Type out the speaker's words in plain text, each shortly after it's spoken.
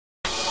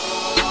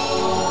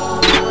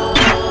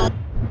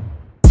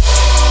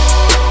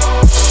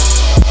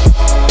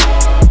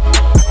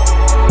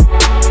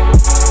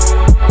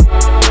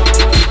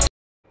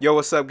Yo,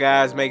 what's up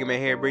guys, Mega Man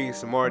here bringing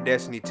some more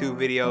Destiny 2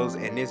 videos,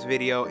 and this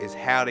video is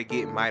how to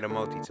get Mida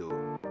Multi Tool.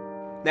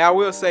 Now I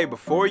will say,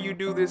 before you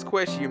do this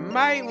quest, you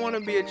might want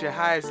to be at your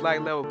highest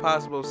light level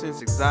possible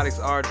since exotics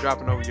are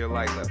dropping over your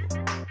light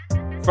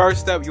level.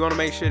 First up, you want to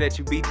make sure that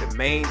you beat the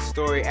main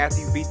story.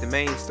 After you beat the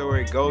main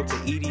story, go to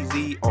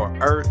EDZ or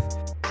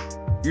Earth.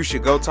 You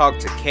should go talk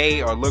to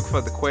K or look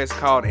for the quest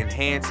called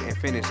Enhance and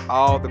finish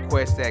all the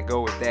quests that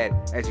go with that,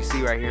 as you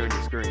see right here on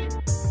the screen.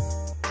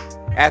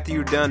 After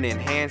you've done the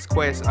Enhanced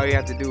quest, all you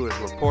have to do is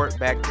report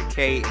back to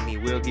K and he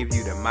will give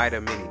you the Mida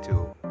Mini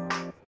Tool.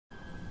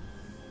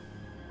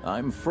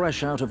 I'm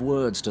fresh out of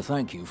words to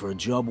thank you for a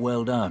job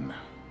well done.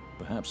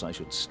 Perhaps I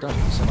should study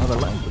some other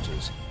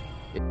languages.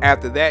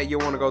 After that, you'll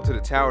want to go to the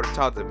tower to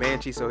talk to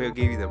Banshee, so he'll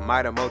give you the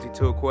Mida Multi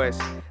Tool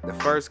quest. The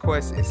first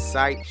quest is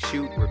Sight,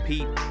 Shoot,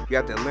 Repeat. You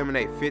have to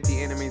eliminate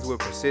 50 enemies with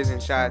precision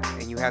shots,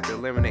 and you have to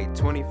eliminate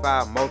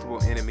 25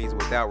 multiple enemies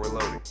without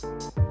reloading.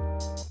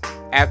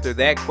 After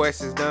that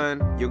quest is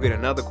done, you'll get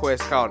another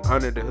quest called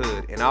Under the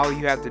Hood, and all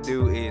you have to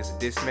do is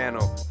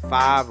dismantle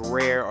 5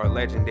 rare or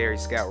legendary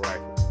scout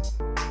rifles.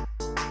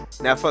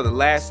 Now for the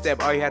last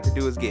step, all you have to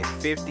do is get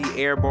 50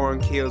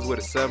 airborne kills with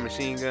a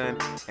submachine gun,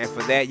 and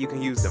for that you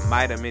can use the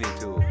Mida Mini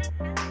Tool.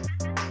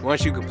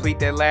 Once you complete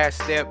that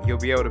last step, you'll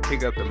be able to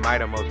pick up the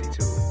Mida Multi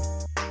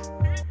Tool.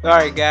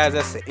 Alright guys,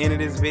 that's the end of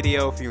this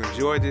video. If you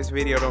enjoyed this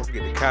video, don't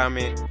forget to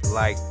comment,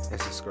 like,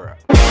 and subscribe.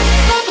 We'll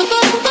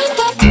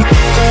be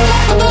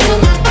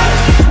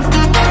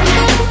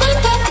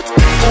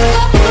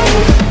right back.